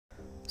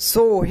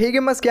हे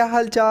gamers, क्या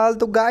हाल चाल।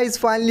 तो गाइस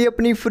फाइनली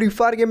अपनी फ्री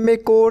फायर गेम में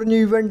एक और न्यू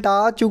इवेंट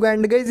आ चुका है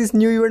एंड गाइस इस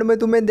न्यू इवेंट में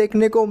तुम्हें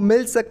देखने को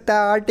मिल सकता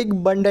है आर्टिक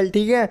बंडल।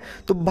 ठीक है,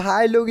 तो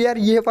भाई लोग यार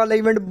ये वाला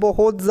इवेंट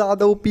बहुत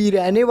ज़्यादा ओपी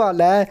रहने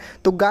वाला है।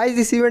 तो गाइस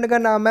इस इवेंट का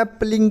नाम है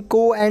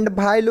प्लिंको एंड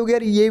भाई लोग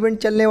यार ये इवेंट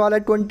चलने वाला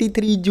है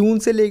 23 जून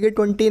से लेकर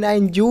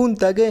 29 जून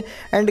तक।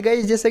 एंड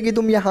गाइस जैसे कि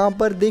तुम यहाँ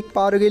पर देख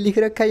पा रहे हो, लिख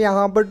रखा है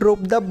यहाँ पर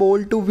drop the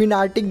ball to win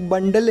Arctic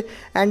bundle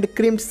and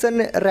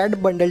crimson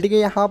red bundle. ठीक है,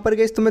 यहाँ पर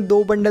गाइस तुम्हें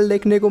दो बंडल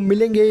देखने को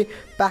मिलेंगे।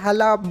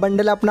 पहला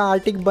बंडल अपना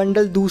आर्टिक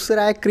बंडल,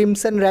 दूसरा है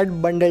क्रिम्सन रेड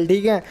बंडल।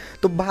 ठीक है,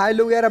 तो भाई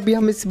लोग यार अभी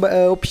हम इस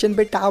ऑप्शन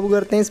पे टैप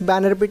करते हैं, इस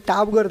बैनर पे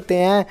टैप करते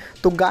हैं।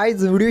 तो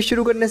गाइज वीडियो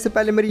शुरू करने से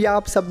पहले मेरी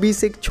आप सभी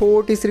से एक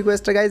छोटी सी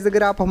रिक्वेस्ट है गाइज,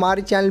 अगर आप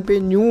हमारे चैनल पे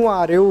न्यू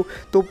आ रहे हो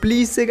तो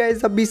प्लीज़ से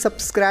गाइज अभी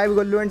सब्सक्राइब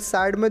कर लो एंड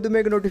साइड में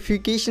तुम्हें एक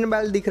नोटिफिकेशन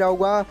बेल दिख रहा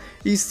होगा,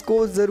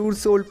 इसको ज़रूर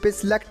से ऑल पे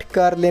सिलेक्ट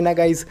कर लेना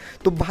गाइज।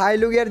 तो भाई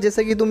लोग यार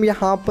जैसा कि तुम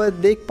यहाँ पर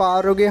देख पा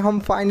रहे हो, हम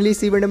फाइनली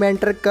इस इवेंट में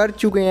एंटर कर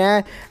चुके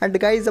हैं एंड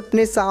गाइज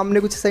अपने सामने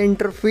कुछ ऐसा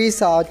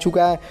इंटरफेस आ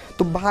चुका है।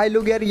 तो भाई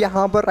लोग यार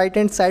यहाँ पर राइट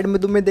हैंड साइड में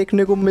तुम्हें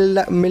देखने को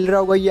मिल रहा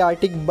होगा ये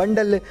आर्टिक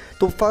बंडल।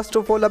 तो फर्स्ट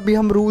ऑफ ऑल अभी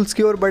हम रूल्स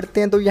की ओर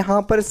बढ़ते हैं। तो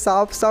यहाँ पर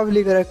साफ साफ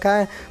लिख रखा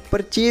है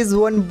परचेज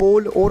 1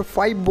 बॉल और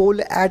 5 ball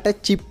at a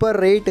cheaper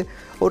rate.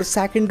 और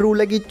सेकंड रूल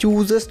है कि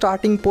choose a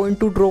starting point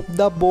two drop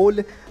the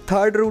ball.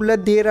 Third rule है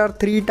there are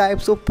 3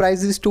 types of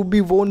prices to be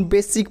वोन,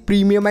 बेसिक,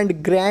 प्रीमियम एंड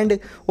ग्रैंड।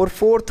 और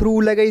फोर्थ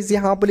रूल है इस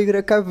यहाँ पर लिख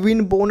रखा है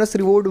win bonus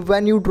reward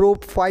when you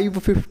drop 5,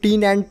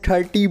 15 and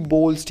 30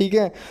 balls. ठीक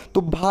है,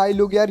 तो भाई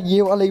लोग यार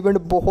ये वाला इवेंट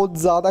बहुत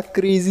ज़्यादा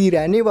क्रेजी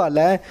रहने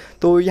वाला है।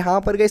 तो यहाँ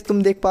पर गाइस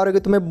तुम देख पा रहे हो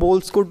कि तुम्हें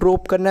बॉल्स को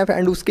ड्रॉप करना है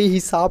एंड उसके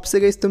हिसाब से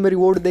गाइस तुम्हें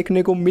रिवॉर्ड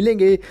देखने को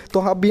मिलेंगे। तो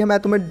अभी मैं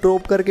तुम्हें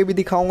ड्रॉप करके भी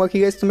दिखाऊंगा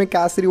कि गाइस तुम्हें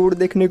कैसे रिवॉर्ड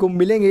देखने को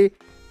मिलेंगे।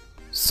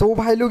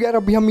 भाई लोग यार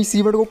अभी हम इस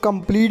इवेंट को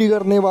कंप्लीट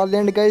करने वाले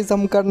हैं एंड गाइस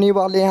हम करने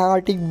वाले हैं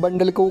आर्टिक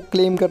बंडल को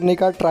क्लेम करने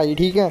का ट्राई।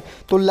 ठीक है,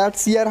 तो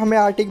लेट्स यार हमें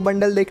आर्टिक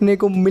बंडल देखने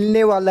को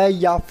मिलने वाला है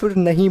या फिर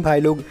नहीं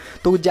भाई लोग।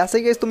 तो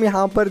जैसे कि तुम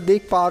यहाँ पर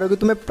देख पा रहे हो कि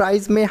तुम्हें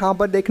प्राइस में यहाँ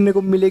पर देखने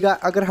को मिलेगा।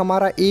 अगर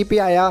हमारा ए पे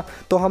आया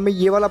तो हमें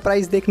ये वाला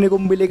प्राइस देखने को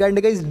मिलेगा एंड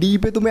गाइस डी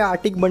पे तुम्हें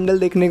आर्टिक बंडल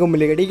देखने को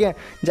मिलेगा। ठीक है,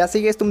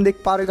 जैसे कि तुम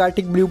देख पा रहे हो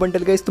आर्टिक ब्लू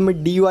बंडल गाइस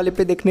तुम्हें डी वाले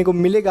पे देखने को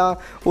मिलेगा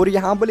और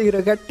यहाँ पर लिख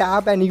रखा है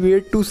टैप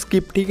एनीवेयर टू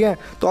स्किप। ठीक है,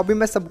 तो अभी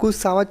मैं सब कुछ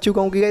समझ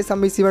चुका हूँ कि गाइस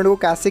हम इस इवेंट को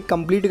कैसे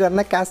कंप्लीट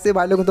करना है, कैसे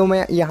भाई लोग तो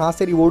मैं यहाँ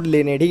से रिवॉर्ड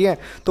लेने। ठीक है,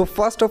 तो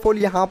फर्स्ट ऑफ ऑल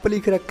यहाँ पर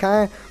लिख रखा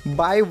है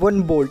बाय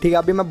 1 बॉल। ठीक है,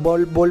 अभी मैं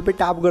बॉल पे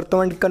टैप करता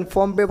हूँ एंड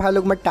कंफर्म पे भाई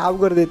लोग मैं टैप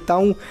कर देता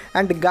हूँ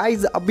एंड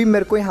गाइज अभी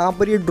मेरे को यहाँ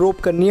पर ये ड्रॉप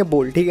करनी है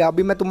बॉल। ठीक है,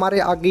 अभी मैं तुम्हारे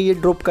आगे ये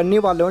ड्रॉप करने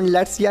वाला हूँ,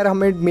 लेट्स यार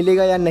हमें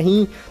मिलेगा या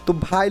नहीं। तो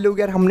भाई लोग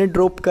यार हमने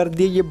ड्रॉप कर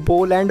दिए ये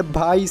बॉल एंड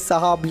भाई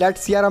साहब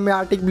लेट्स यार हमें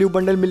आर्टिक ब्लू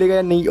बंडल मिलेगा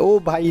या नहीं। ओ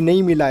भाई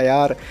नहीं मिला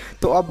यार,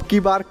 तो अब की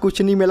बार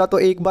कुछ नहीं मिला। तो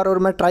एक बार और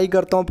मैं ट्राई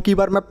करता हूँ, अब की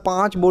बार मैं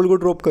 5 बॉल को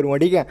ड्रॉप करूँगा।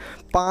 ठीक है,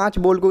 5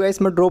 बॉल को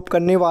गाइस मैं ड्रॉप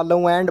करने वाला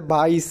हूँ एंड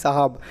भाई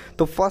साहब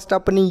तो फर्स्ट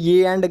अपनी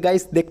ये एंड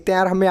गाइस देखते हैं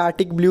यार हमें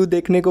आर्टिक ब्लू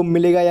देखने को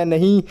मिलेगा या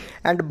नहीं।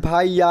 एंड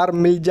भाई यार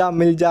मिल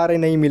जा रहे,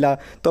 नहीं मिला।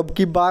 तो अब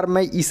की बार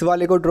मैं इस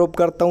वाले को ड्रॉप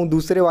करता हूँ,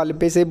 दूसरे वाले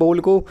पे से बॉल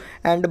को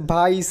एंड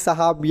भाई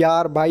साहब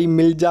यार भाई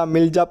मिल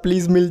जा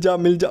प्लीज़ मिल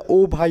जा।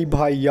 ओ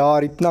भाई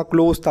यार इतना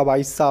क्लोज था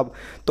भाई साहब।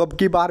 तो अब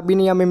की बार भी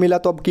नहीं हमें मिला।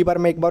 तो अब की बार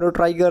मैं एक बार और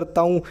ट्राई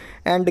करता हूँ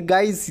एंड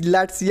गाइस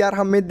लेट्स यार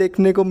हमें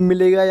देखने को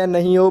मिलेगा या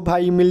नहीं। ओ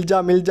भाई मिल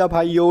जा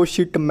भाई। ओ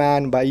शिट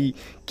मैन भाई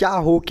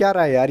क्या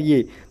रहा है यार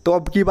ये। तो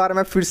अब की बार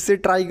मैं फिर से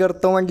ट्राई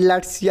करता हूँ एंड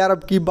लेट्स यार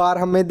अब की बार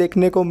हमें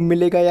देखने को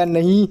मिलेगा या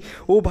नहीं।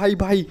 ओ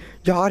भाई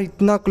यार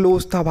इतना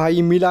क्लोज था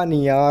भाई, मिला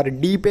नहीं यार।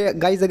 डी पे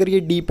गाइज अगर ये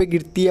डी पे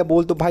गिरती है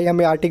बॉल तो भाई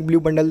हमें आर्टिक ब्लू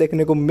बंडल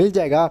देखने को मिल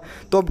जाएगा।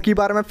 तो अब की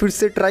बार मैं फिर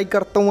से ट्राई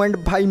करता हूँ एंड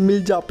भाई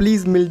मिल जा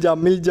प्लीज़ मिल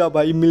जा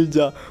भाई मिल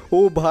जा।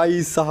 ओ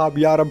भाई साहब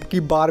यार अब की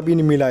बार भी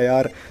नहीं मिला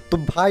यार। तो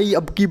भाई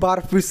अब की बार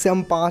फिर से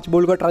हम 5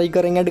 बॉल का ट्राई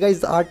करेंगे and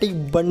guys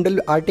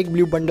Arctic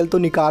blue bundle तो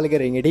निकाल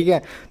करेंगे। ठीक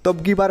है, तो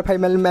अब की बार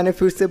भाई मैंने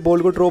फिर से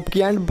बॉल को ड्रॉप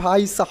किया एंड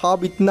भाई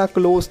साहब इतना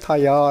क्लोज था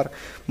यार,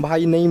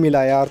 भाई नहीं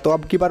मिला यार। तो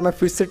अब की बार मैं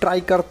फिर से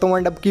ट्राई करता हूँ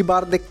एंड अब की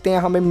बार देखते हैं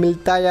हमें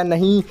मिलता है या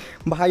नहीं।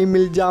 भाई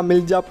मिल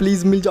जा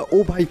प्लीज़ मिल जा।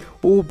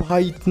 ओ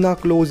भाई इतना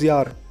क्लोज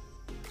यार।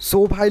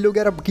 भाई लोग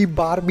यार अब की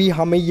बार भी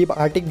हमें ये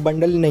आर्टिक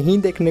बंडल नहीं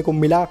देखने को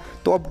मिला।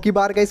 तो अब की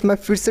बार गाइस मैं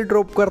फिर से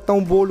ड्रॉप करता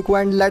हूँ बॉल को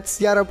एंड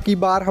लेट्स यार अब की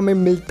बार हमें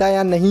मिलता है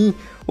या नहीं।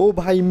 ओ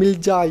भाई मिल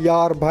जा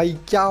यार भाई,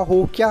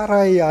 क्या रहा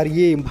है यार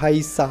ये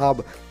भाई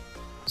साहब।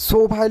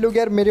 भाई लोग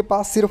यार मेरे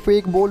पास सिर्फ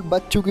एक बॉल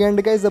बच चुकी है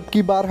एंड गाइस अब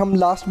की बार हम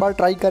लास्ट बार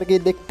ट्राई करके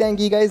देखते हैं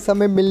कि गाइस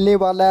हमें मिलने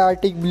वाला है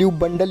आर्टिक ब्लू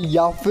बंडल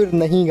या फिर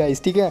नहीं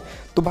गाइस। ठीक है,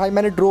 तो भाई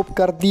मैंने ड्रॉप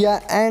कर दिया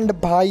एंड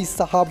भाई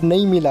साहब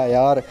नहीं मिला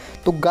यार।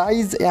 तो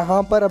गाइस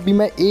यहाँ पर अभी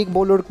मैं एक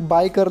बॉल और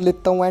बाय कर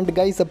लेता हूँ एंड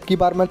गाइस अब की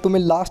बार मैं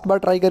तुम्हें लास्ट बार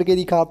ट्राई करके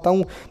दिखाता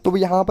हूँ। तो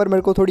यहाँ पर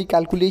मेरे को थोड़ी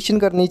कैलकुलेशन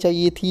करनी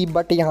चाहिए थी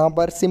बट यहाँ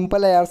पर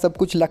सिंपल है यार, सब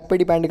कुछ लक पे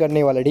डिपेंड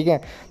करने वाला। ठीक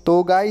है,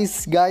 तो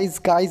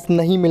गाइस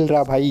नहीं मिल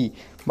रहा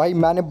भाई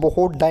मैंने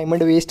बहुत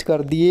डायमंड वेस्ट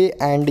कर दिए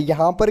एंड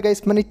यहाँ पर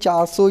गाइस मैंने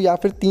 400 या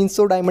फिर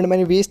 300 डायमंड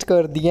मैंने वेस्ट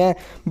कर दिए हैं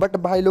बट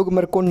भाई लोग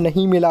मेरे को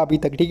नहीं मिला अभी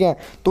तक। ठीक है,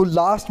 तो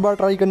लास्ट बार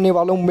ट्राई करने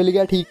वाला हूँ, मिल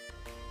गया। ठीक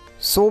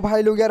सो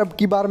भाई लोग यार अब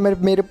की बार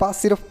मेरे पास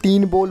सिर्फ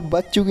 3 बॉल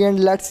बच चुके हैं।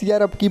 लेट्स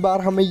यार अब की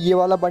बार हमें ये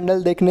वाला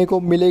बंडल देखने को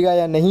मिलेगा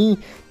या नहीं।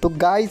 तो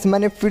गाइस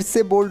मैंने फिर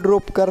से बॉल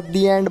ड्रॉप कर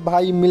दिया एंड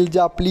भाई मिल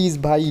जा प्लीज़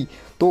भाई।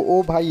 तो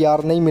ओ भाई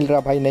यार नहीं मिल रहा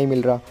भाई, नहीं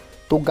मिल रहा।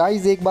 तो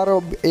गाइस एक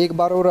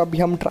बार और अभी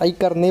हम ट्राई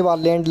करने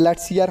वाले हैं।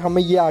 लेट्स यार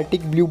हमें ये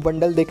आर्टिक ब्लू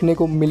बंडल देखने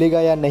को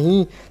मिलेगा या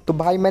नहीं। तो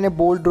भाई मैंने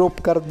बॉल ड्रॉप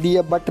कर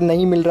दिया बट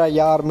नहीं मिल रहा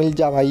यार, मिल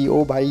जा भाई।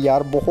 ओ भाई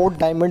यार बहुत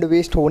डायमंड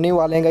वेस्ट होने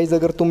वाले हैं गाइस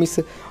अगर तुम इस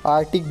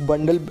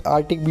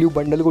आर्टिक ब्लू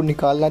बंडल को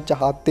निकालना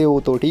चाहते हो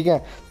तो, ठीक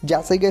है।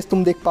 जैसे गाइस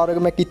तुम देख पा रहे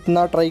हो मैं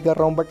कितना ट्राई कर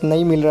रहा हूँ बट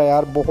नहीं मिल रहा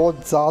यार,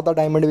 बहुत ज़्यादा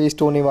डायमंड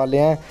वेस्ट होने वाले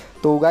हैं।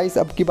 तो गाइस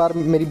अब की बार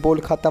मेरी बॉल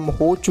ख़त्म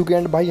हो चुकी है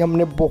एंड भाई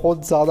हमने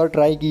बहुत ज़्यादा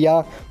ट्राई किया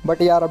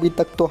बट यार अभी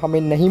तक तो हमें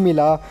नहीं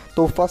मिला।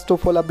 तो फर्स्ट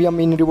ऑफ ऑल अभी हम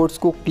इन रिवॉर्ड्स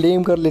को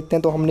क्लेम कर लेते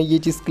हैं। तो हमने ये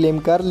चीज़ क्लेम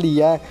कर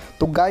लिया है।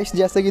 तो गाइस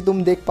जैसे कि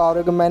तुम देख पा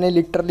रहे हो कि मैंने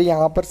लिटरली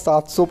यहाँ पर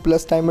 700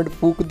 प्लस डायमंड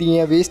फूक दिए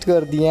हैं, वेस्ट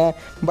कर दिए हैं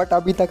बट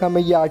अभी तक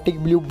हमें ये आर्टिक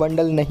ब्लू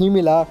बंडल नहीं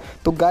मिला।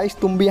 तो गाइस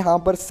तुम भी यहाँ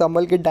पर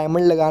संभल के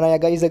डायमंड लगाना है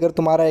गाइस। अगर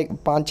तुम्हारा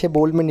 5-6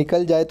 बॉल में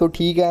निकल जाए तो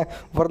ठीक है,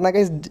 वरना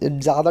गाइस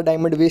ज़्यादा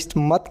डायमंड वेस्ट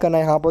मत करना,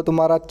 यहाँ पर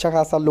तुम्हारा अच्छा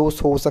खासा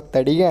लॉस हो सकता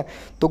है, ठीक है।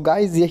 तो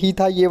गाइस यही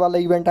था ये वाला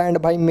इवेंट एंड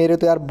भाई मेरे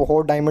तो यार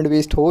बहुत डायमंड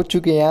वेस्ट हो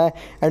चुके हैं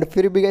एंड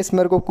फिर भी गाइस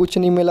मेरे को कुछ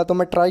नहीं मिला। तो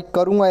मैं ट्राई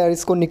करूंगा यार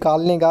इसको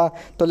निकालने का।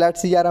 तो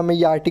लेट्स यार हमें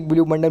ये आर्टिक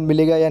ब्लू बंडल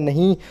मिलेगा या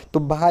नहीं। तो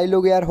भाई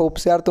लोग यार होप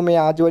से यार तुम्हें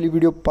आज वाली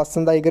वीडियो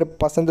पसंद आई। अगर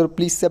पसंद हो तो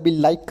प्लीज़ सभी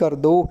लाइक कर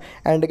दो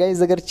एंड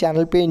गाइस अगर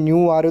चैनल पे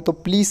न्यू आ रहे हो तो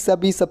प्लीज़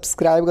सभी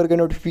सब्सक्राइब करके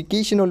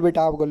नोटिफिकेशन ऑल पे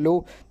टैप कर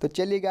लो। तो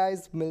चलिए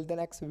गाइस मिलते हैं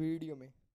नेक्स्ट वीडियो में।